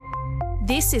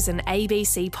This is an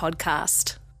ABC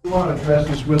podcast. I want to address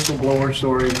this whistleblower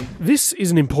story. This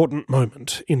is an important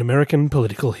moment in American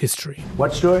political history.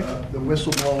 What story? The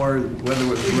whistleblower, whether it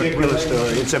was Ridiculous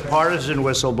story. It's a partisan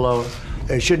whistleblower.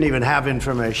 They shouldn't even have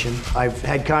information. I've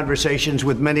had conversations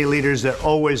with many leaders that are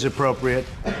always appropriate.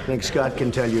 I think Scott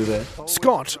can tell you that.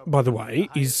 Scott, by the way,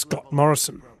 is Scott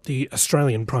Morrison, the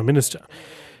Australian Prime Minister.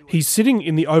 He's sitting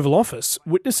in the Oval Office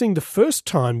witnessing the first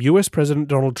time US President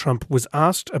Donald Trump was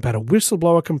asked about a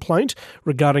whistleblower complaint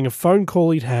regarding a phone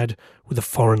call he'd had with a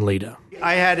foreign leader.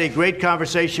 I had a great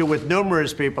conversation with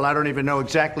numerous people. I don't even know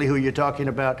exactly who you're talking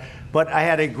about, but I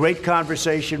had a great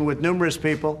conversation with numerous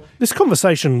people. This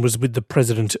conversation was with the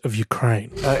president of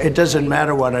Ukraine. It doesn't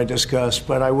matter what I discuss,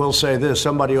 but I will say this.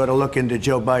 Somebody ought to look into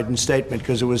Joe Biden's statement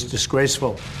because it was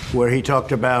disgraceful, where he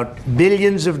talked about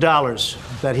billions of dollars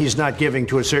that he's not giving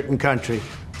to a certain country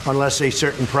unless a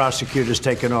certain prosecutor's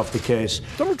taken off the case.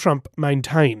 Donald Trump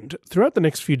maintained throughout the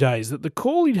next few days that the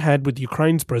call he'd had with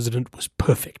Ukraine's president was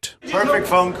perfect. Perfect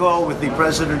phone call with the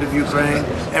president of Ukraine.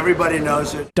 Everybody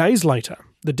knows it. Days later,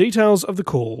 the details of the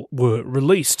call were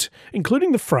released,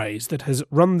 including the phrase that has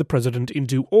run the president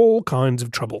into all kinds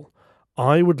of trouble.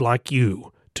 "I would like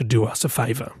you to do us a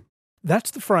favour."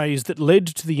 That's the phrase that led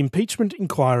to the impeachment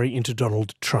inquiry into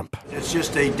Donald Trump. It's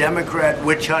just a Democrat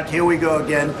witch hunt. Here we go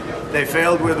again. They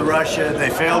failed with Russia.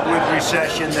 They failed with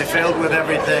recession. They failed with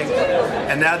everything.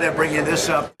 And now they're bringing this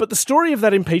up. But the story of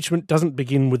that impeachment doesn't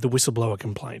begin with the whistleblower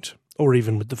complaint, or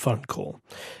even with the phone call.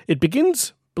 It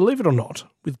begins, believe it or not,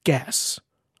 with gas.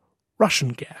 Russian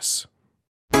gas.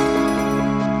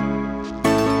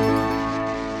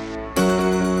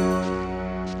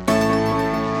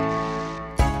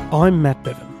 I'm Matt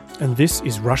Bevan, and this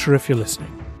is Russia If You're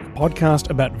Listening, a podcast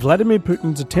about Vladimir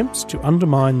Putin's attempts to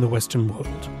undermine the Western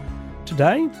world.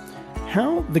 Today,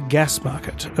 how the gas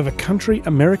market of a country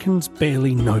Americans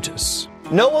barely notice.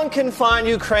 No one can find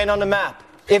Ukraine on the map.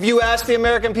 If you ask the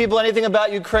American people anything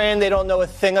about Ukraine, they don't know a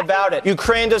thing about it.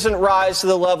 Ukraine doesn't rise to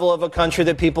the level of a country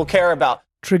that people care about.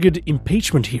 Triggered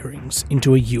impeachment hearings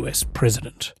into a US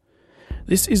president.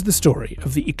 This is the story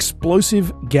of the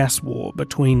explosive gas war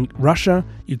between Russia,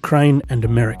 Ukraine and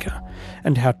America,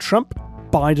 and how Trump,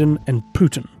 Biden and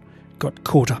Putin got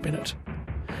caught up in it.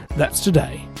 That's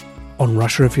today on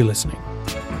Russia If You're Listening.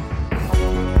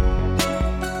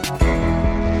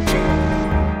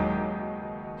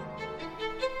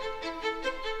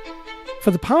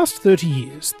 For the past 30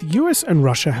 years, the US and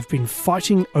Russia have been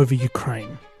fighting over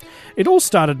Ukraine. It all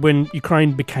started when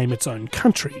Ukraine became its own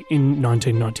country in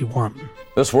 1991.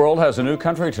 This world has a new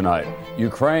country tonight,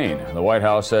 Ukraine. The White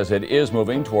House says it is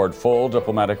moving toward full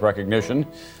diplomatic recognition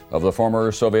of the former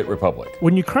Soviet republic.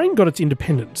 When Ukraine got its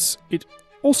independence, it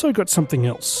also got something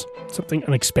else, something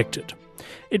unexpected.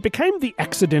 It became the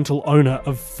accidental owner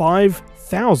of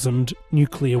 5,000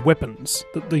 nuclear weapons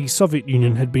that the Soviet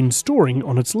Union had been storing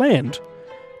on its land.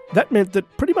 That meant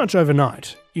that pretty much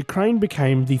overnight, Ukraine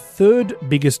became the third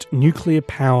biggest nuclear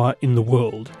power in the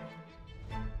world.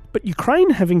 But Ukraine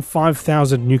having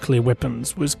 5,000 nuclear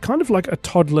weapons was kind of like a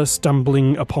toddler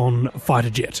stumbling upon a fighter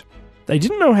jet. They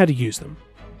didn't know how to use them,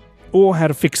 or how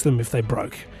to fix them if they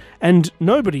broke, and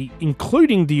nobody,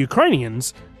 including the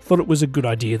Ukrainians, thought it was a good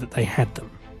idea that they had them.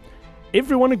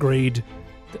 Everyone agreed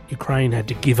that Ukraine had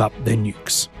to give up their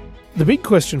nukes. The big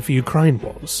question for Ukraine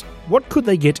was, what could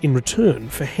they get in return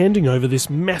for handing over this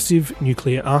massive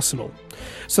nuclear arsenal?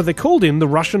 So they called in the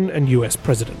Russian and US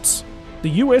presidents.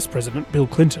 The US president, Bill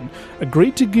Clinton,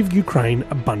 agreed to give Ukraine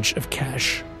a bunch of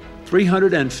cash.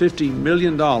 $350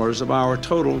 million of our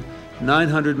total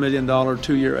 $900 million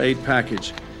two-year aid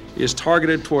package is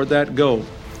targeted toward that goal,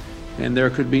 and there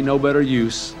could be no better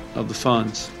use of the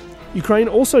funds. Ukraine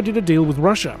also did a deal with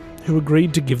Russia, who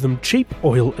agreed to give them cheap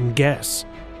oil and gas.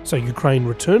 So Ukraine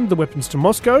returned the weapons to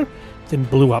Moscow, then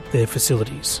blew up their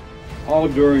facilities. All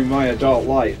during my adult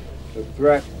life, the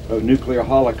threat of nuclear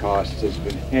holocaust has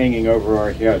been hanging over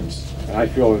our heads, and I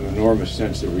feel an enormous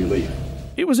sense of relief.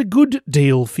 It was a good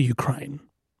deal for Ukraine.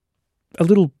 A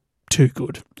little too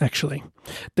good, actually.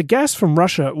 The gas from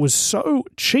Russia was so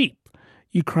cheap,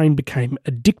 Ukraine became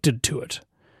addicted to it.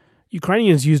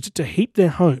 Ukrainians used it to heat their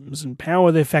homes and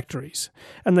power their factories,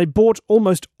 and they bought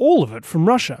almost all of it from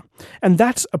Russia. And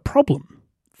that's a problem.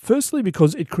 Firstly,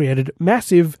 because it created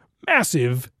massive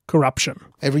corruption.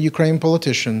 Every Ukrainian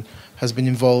politician has been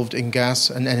involved in gas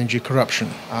and energy corruption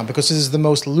because this is the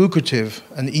most lucrative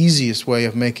and easiest way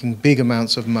of making big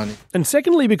amounts of money. And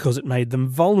secondly, because it made them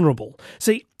vulnerable.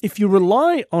 See, if you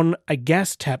rely on a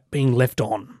gas tap being left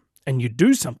on, and you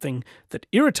do something that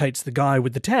irritates the guy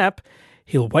with the tap,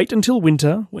 he'll wait until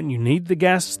winter when you need the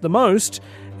gas the most,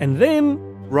 and then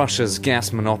Russia's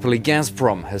gas monopoly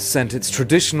Gazprom has sent its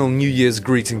traditional New Year's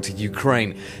greeting to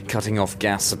Ukraine, cutting off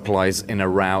gas supplies in a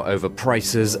row over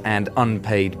prices and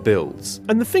unpaid bills.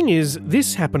 And the thing is,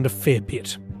 this happened a fair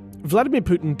bit. Vladimir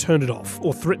Putin turned it off,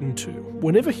 or threatened to,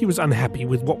 whenever he was unhappy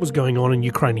with what was going on in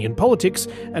Ukrainian politics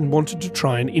and wanted to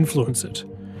try and influence it.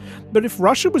 But if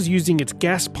Russia was using its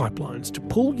gas pipelines to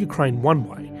pull Ukraine one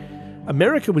way,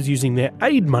 America was using their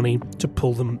aid money to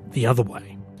pull them the other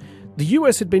way. The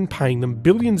US had been paying them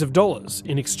billions of dollars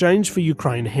in exchange for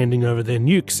Ukraine handing over their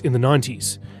nukes in the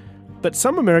 90s. But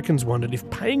some Americans wondered if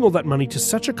paying all that money to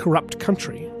such a corrupt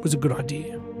country was a good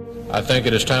idea. I think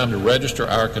it is time to register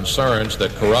our concerns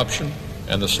that corruption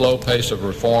and the slow pace of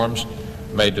reforms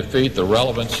may defeat the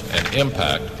relevance and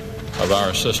impact of our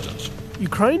assistance.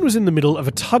 Ukraine was in the middle of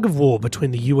a tug-of-war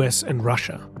between the US and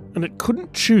Russia, and it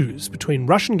couldn't choose between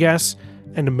Russian gas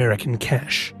and American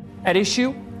cash. At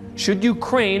issue, should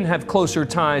Ukraine have closer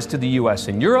ties to the US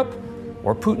and Europe,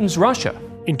 or Putin's Russia?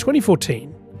 In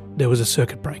 2014, there was a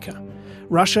circuit breaker.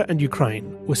 Russia and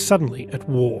Ukraine were suddenly at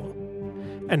war,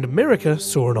 and America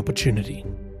saw an opportunity.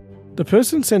 The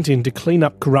person sent in to clean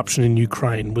up corruption in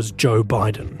Ukraine was Joe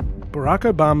Biden, Barack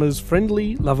Obama's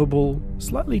friendly, lovable,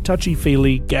 slightly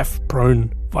touchy-feely,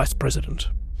 gaffe-prone vice president.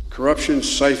 Corruption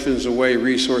siphons away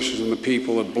resources from the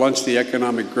people, it blunts the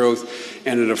economic growth,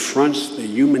 and it affronts the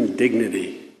human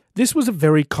dignity. This was a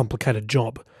very complicated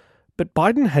job, but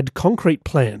Biden had concrete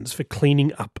plans for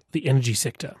cleaning up the energy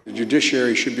sector. The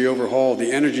judiciary should be overhauled.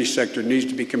 The energy sector needs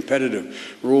to be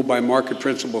competitive, ruled by market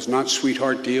principles, not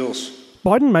sweetheart deals.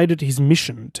 Biden made it his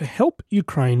mission to help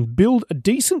Ukraine build a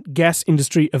decent gas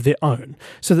industry of their own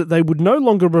so that they would no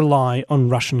longer rely on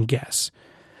Russian gas.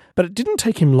 But it didn't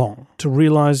take him long to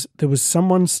realise there was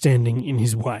someone standing in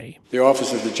his way. The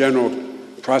Office of the General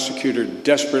Prosecutor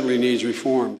desperately needs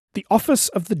reform. The Office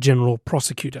of the General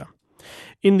Prosecutor.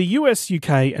 In the US,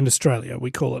 UK and Australia, we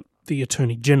call it the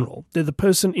Attorney General. They're the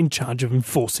person in charge of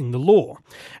enforcing the law.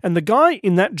 And the guy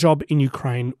in that job in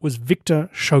Ukraine was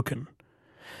Viktor Shokin.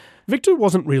 Viktor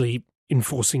wasn't really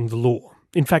enforcing the law.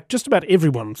 In fact, just about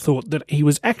everyone thought that he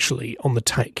was actually on the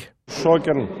take.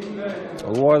 Shokin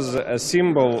was a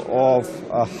symbol of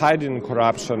hiding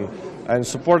corruption and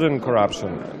supporting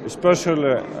corruption,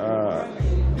 especially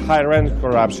high-rank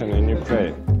corruption in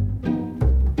Ukraine.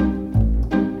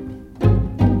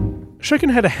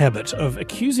 Shokin had a habit of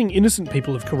accusing innocent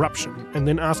people of corruption and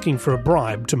then asking for a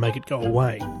bribe to make it go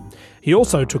away. He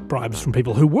also took bribes from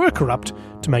people who were corrupt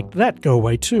to make that go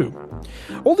away too.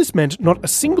 All this meant not a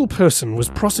single person was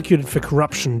prosecuted for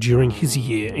corruption during his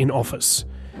year in office.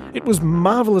 It was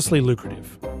marvellously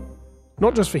lucrative.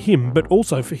 Not just for him, but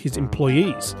also for his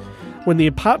employees. When the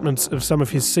apartments of some of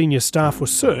his senior staff were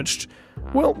searched,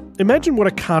 well, imagine what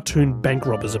a cartoon bank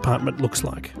robber's apartment looks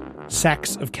like.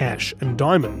 Sacks of cash and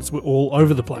diamonds were all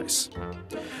over the place.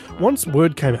 Once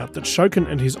word came out that Shokin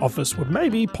and his office were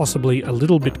maybe, possibly, a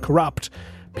little bit corrupt,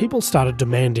 people started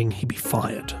demanding he be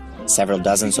fired. Several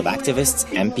dozens of activists,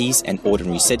 MPs and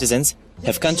ordinary citizens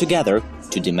have come together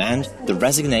to demand the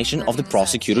resignation of the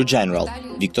Prosecutor General,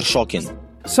 Viktor Shokin.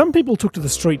 Some people took to the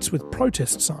streets with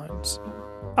protest signs.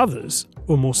 Others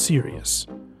were more serious.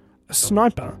 A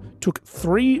sniper took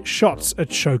 3 shots at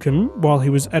Shokin while he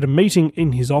was at a meeting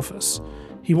in his office.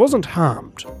 He wasn't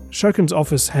harmed. Shokin's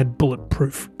office had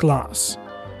bulletproof glass.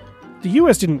 The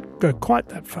US didn't go quite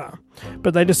that far,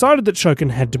 but they decided that Shokin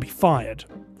had to be fired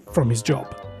from his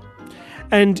job.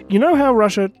 And you know how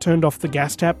Russia turned off the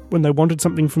gas tap when they wanted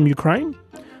something from Ukraine?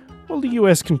 Well, the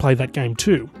US can play that game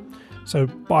too. So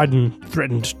Biden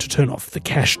threatened to turn off the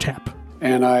cash tap.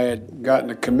 And I had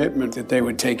gotten a commitment that they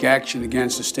would take action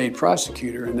against the state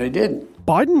prosecutor, and they didn't.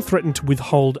 Biden threatened to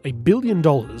withhold $1 billion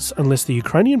unless the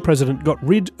Ukrainian president got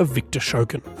rid of Viktor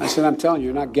Shokin. I said, I'm telling you,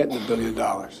 you're not getting $1 billion.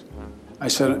 I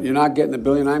said, you're not getting $1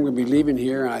 billion. I'm going to be leaving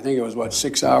here. And I think it was,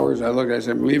 6 hours? I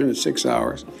said, I'm leaving in 6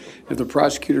 hours. If the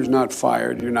prosecutor's not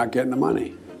fired, you're not getting the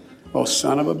money. Well,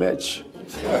 son of a bitch.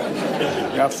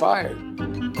 Got fired.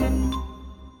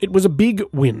 It was a big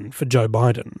win for Joe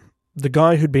Biden. The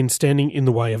guy who'd been standing in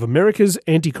the way of America's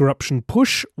anti-corruption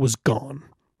push was gone.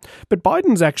 But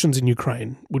Biden's actions in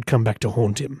Ukraine would come back to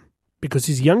haunt him, because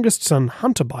his youngest son,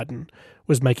 Hunter Biden,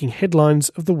 was making headlines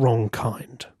of the wrong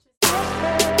kind.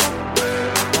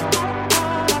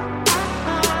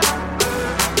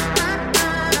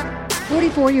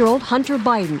 24-year-old Hunter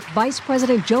Biden, Vice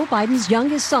President Joe Biden's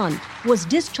youngest son, was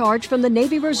discharged from the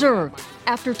Navy Reserve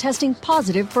after testing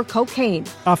positive for cocaine.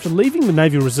 After leaving the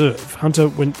Navy Reserve, Hunter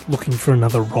went looking for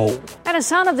another role. And a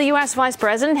son of the U.S. Vice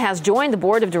President has joined the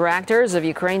board of directors of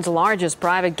Ukraine's largest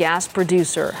private gas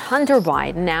producer. Hunter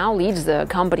Biden now leads the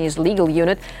company's legal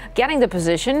unit, getting the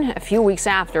position a few weeks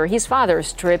after his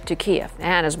father's trip to Kiev.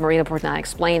 And as Marina Portnay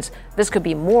explains, this could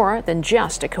be more than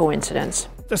just a coincidence.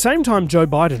 At the same time Joe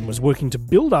Biden was working to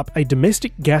build up a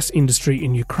domestic gas industry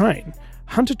in Ukraine,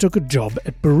 Hunter took a job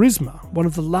at Burisma, one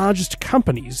of the largest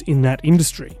companies in that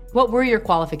industry. What were your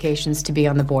qualifications to be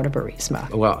on the board of Burisma?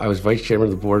 Well, I was vice chairman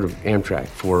of the board of Amtrak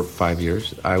for 5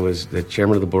 years. I was the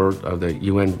chairman of the board of the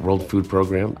UN World Food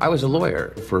Program. I was a lawyer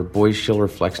for Boies Schiller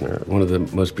Flexner, one of the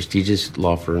most prestigious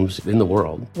law firms in the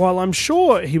world. While I'm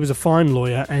sure he was a fine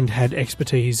lawyer and had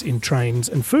expertise in trains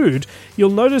and food,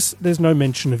 you'll notice there's no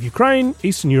mention of Ukraine,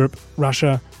 Eastern Europe,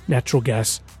 Russia, natural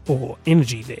gas, or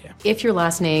energy there. If your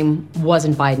last name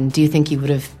wasn't Biden, do you think you would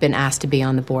have been asked to be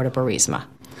on the board of Burisma?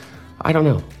 I don't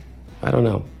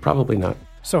know. Probably not.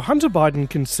 So Hunter Biden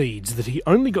concedes that he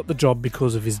only got the job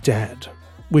because of his dad,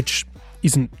 which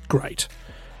isn't great.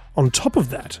 On top of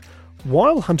that,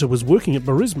 while Hunter was working at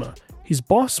Burisma, his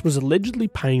boss was allegedly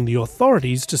paying the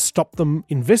authorities to stop them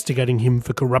investigating him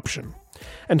for corruption.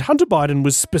 And Hunter Biden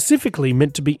was specifically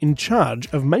meant to be in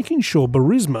charge of making sure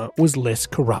Burisma was less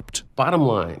corrupt. Bottom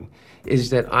line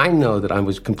is that I know that I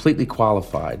was completely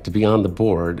qualified to be on the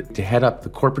board to head up the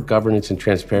Corporate Governance and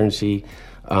Transparency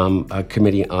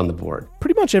Committee on the board.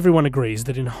 Pretty much everyone agrees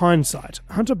that in hindsight,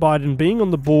 Hunter Biden being on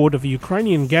the board of a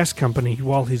Ukrainian gas company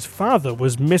while his father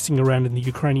was messing around in the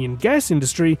Ukrainian gas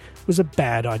industry was a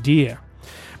bad idea.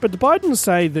 But the Bidens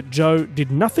say that Joe did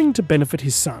nothing to benefit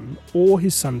his son or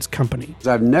his son's company.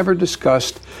 I've never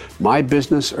discussed my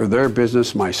business or their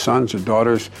business, my sons or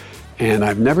daughters, and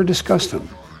I've never discussed them.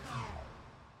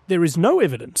 There is no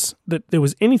evidence that there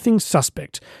was anything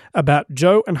suspect about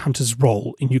Joe and Hunter's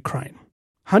role in Ukraine.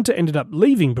 Hunter ended up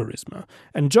leaving Burisma,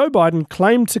 and Joe Biden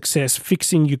claimed success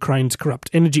fixing Ukraine's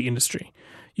corrupt energy industry.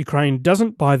 Ukraine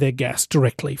doesn't buy their gas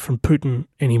directly from Putin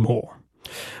anymore.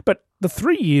 But the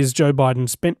 3 years Joe Biden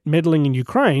spent meddling in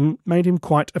Ukraine made him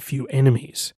quite a few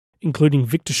enemies, including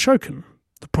Viktor Shokin,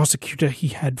 the prosecutor he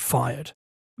had fired.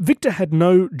 Viktor had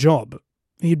no job.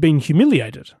 He had been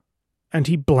humiliated, and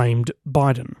he blamed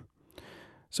Biden.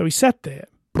 So he sat there,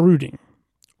 brooding,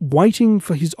 waiting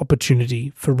for his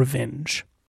opportunity for revenge.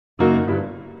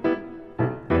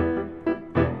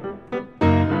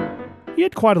 He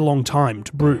had quite a long time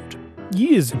to brood.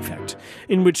 Years, in fact,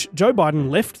 in which Joe Biden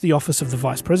left the office of the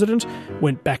vice president,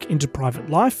 went back into private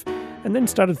life, and then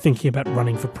started thinking about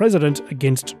running for president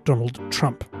against Donald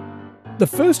Trump. The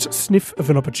first sniff of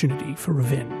an opportunity for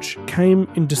revenge came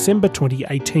in December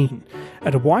 2018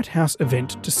 at a White House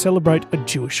event to celebrate a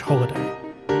Jewish holiday.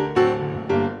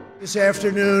 This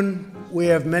afternoon, we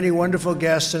have many wonderful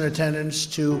guests in attendance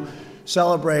to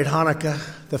celebrate Hanukkah,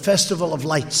 the Festival of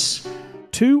Lights.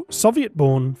 2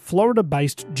 Soviet-born,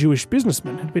 Florida-based Jewish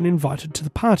businessmen had been invited to the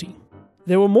party.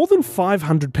 There were more than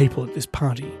 500 people at this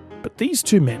party, but these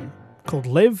 2 men, called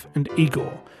Lev and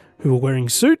Igor, who were wearing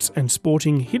suits and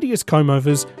sporting hideous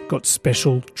comb-overs, got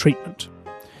special treatment.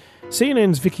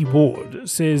 CNN's Vicky Ward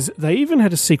says they even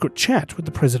had a secret chat with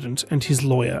the president and his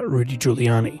lawyer, Rudy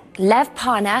Giuliani. Lev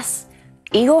Parnas,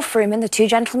 Igor Fruman, the 2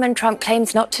 gentlemen Trump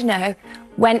claims not to know,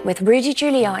 went with Rudy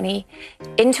Giuliani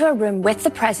into a room with the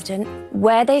president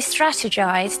where they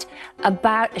strategized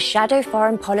about a shadow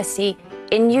foreign policy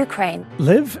in Ukraine.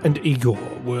 Lev and Igor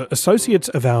were associates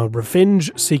of our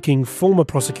revenge-seeking former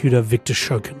prosecutor Viktor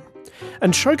Shokin.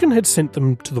 And Shokin had sent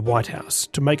them to the White House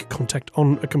to make contact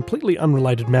on a completely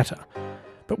unrelated matter.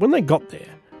 But when they got there,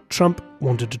 Trump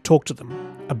wanted to talk to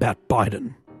them about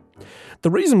Biden. The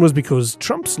reason was because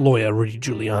Trump's lawyer, Rudy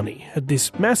Giuliani, had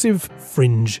this massive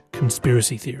fringe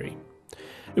conspiracy theory.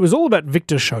 It was all about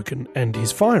Viktor Shokin and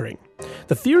his firing.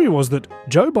 The theory was that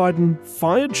Joe Biden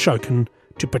fired Shokin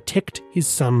to protect his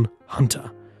son, Hunter.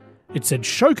 It said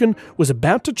Shokin was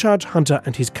about to charge Hunter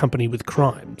and his company with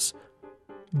crimes.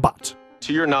 But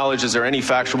to your knowledge, is there any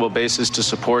factual basis to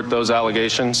support those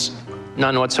allegations?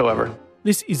 None whatsoever.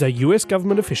 This is a US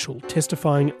government official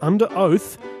testifying under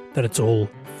oath that it's all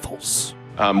false.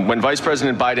 When Vice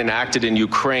President Biden acted in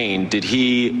Ukraine, did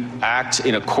he act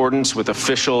in accordance with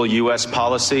official US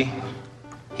policy?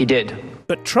 He did.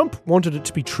 But Trump wanted it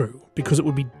to be true because it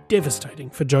would be devastating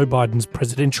for Joe Biden's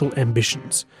presidential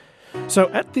ambitions. So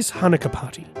at this Hanukkah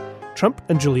party, Trump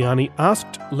and Giuliani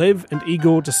asked Lev and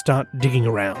Igor to start digging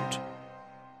around.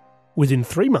 Within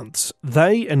 3 months,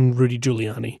 they and Rudy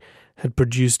Giuliani had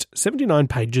produced 79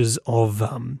 pages of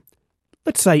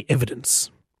let's say,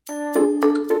 evidence.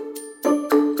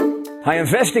 I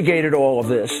investigated all of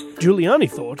this. Giuliani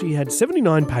thought he had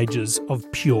 79 pages of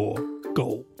pure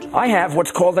gold. I have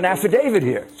what's called an affidavit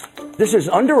here. This is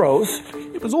under oath.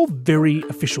 It was all very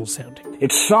official sounding.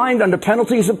 It's signed under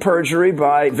penalties of perjury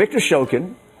by Viktor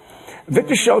Shokin.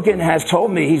 Viktor Shokin has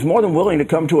told me he's more than willing to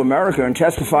come to America and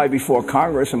testify before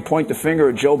Congress and point the finger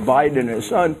at Joe Biden and his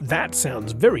son. That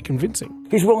sounds very convincing.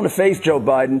 He's willing to face Joe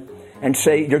Biden and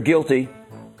say, you're guilty.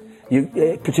 You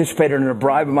participated in a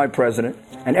bribe of my president,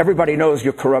 and everybody knows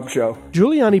you're corrupt, Joe.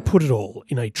 Giuliani put it all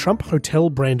in a Trump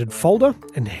Hotel-branded folder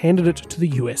and handed it to the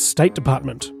US State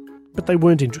Department. But they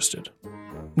weren't interested.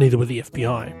 Neither were the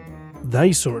FBI.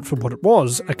 They saw it for what it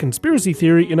was, a conspiracy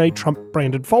theory in a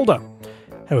Trump-branded folder.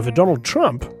 However, Donald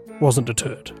Trump wasn't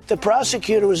deterred. The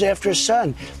prosecutor was after his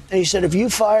son, and he said, if you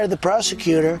fire the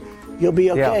prosecutor, you'll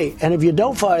be okay. Yeah. And if you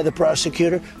don't fire the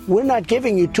prosecutor, we're not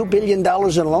giving you $2 billion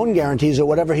in loan guarantees or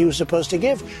whatever he was supposed to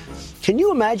give. Can you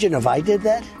imagine if I did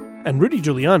that? And Rudy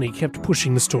Giuliani kept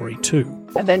pushing the story too.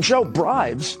 And then Joe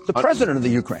bribes the president of the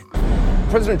Ukraine.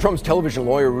 President Trump's television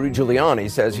lawyer, Rudy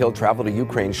Giuliani, says he'll travel to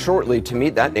Ukraine shortly to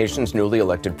meet that nation's newly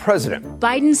elected president.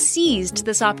 Biden seized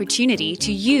this opportunity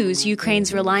to use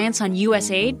Ukraine's reliance on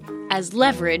U.S. aid as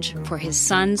leverage for his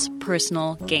son's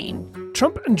personal gain.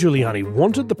 Trump and Giuliani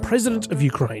wanted the president of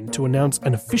Ukraine to announce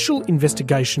an official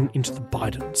investigation into the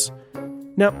Bidens.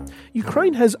 Now,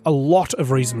 Ukraine has a lot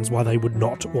of reasons why they would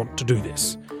not want to do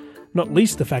this. Not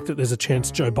least the fact that there's a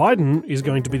chance Joe Biden is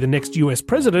going to be the next US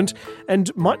president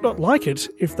and might not like it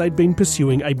if they'd been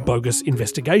pursuing a bogus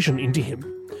investigation into him.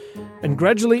 And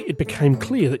gradually it became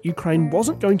clear that Ukraine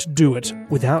wasn't going to do it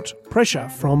without pressure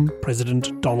from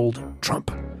President Donald Trump.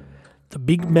 The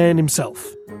big man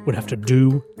himself would have to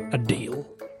do a deal.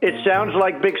 It sounds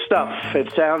like big stuff.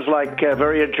 It sounds like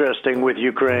very interesting with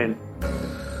Ukraine.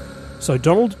 So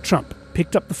Donald Trump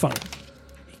picked up the phone.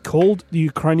 He called the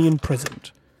Ukrainian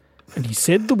president. And he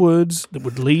said the words that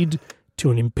would lead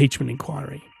to an impeachment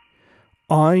inquiry.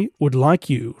 I would like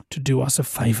you to do us a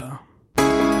favour.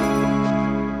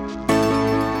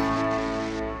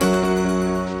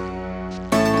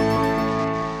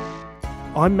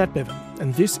 I'm Matt Bevan,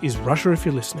 and this is Russia If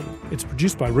You're Listening. It's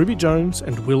produced by Ruby Jones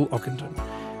and Will Ockenden.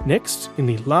 Next, in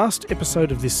the last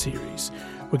episode of this series,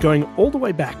 we're going all the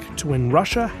way back to when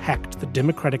Russia hacked the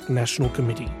Democratic National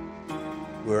Committee.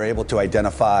 We were able to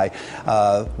identify,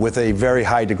 with a very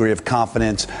high degree of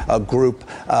confidence, a group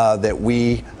that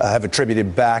we have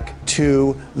attributed back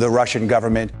to the Russian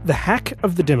government. The hack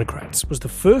of the Democrats was the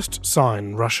first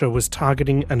sign Russia was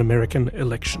targeting an American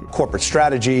election. Corporate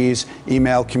strategies,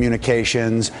 email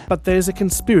communications. But there's a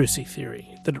conspiracy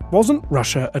theory that it wasn't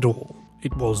Russia at all.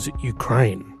 It was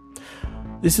Ukraine.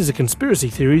 This is a conspiracy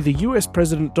theory the US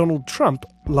President Donald Trump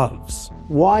loves.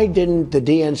 Why didn't the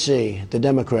DNC, the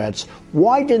Democrats,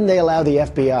 why didn't they allow the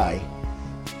FBI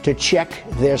to check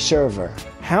their server?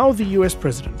 How the US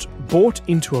President bought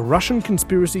into a Russian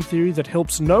conspiracy theory that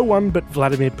helps no one but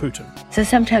Vladimir Putin. So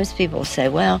sometimes people say,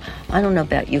 well, I don't know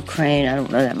about Ukraine, I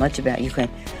don't know that much about Ukraine.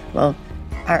 Well,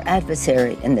 our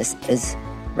adversary in this is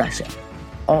Russia.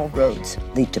 All roads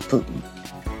lead to Putin.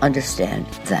 Understand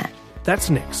that. That's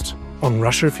next on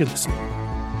Russia If You're Listening.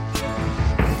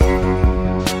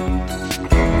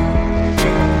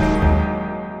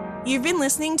 You've been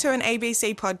listening to an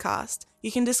ABC podcast.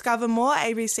 You can discover more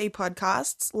ABC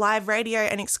podcasts, live radio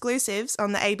and exclusives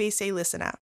on the ABC Listen app.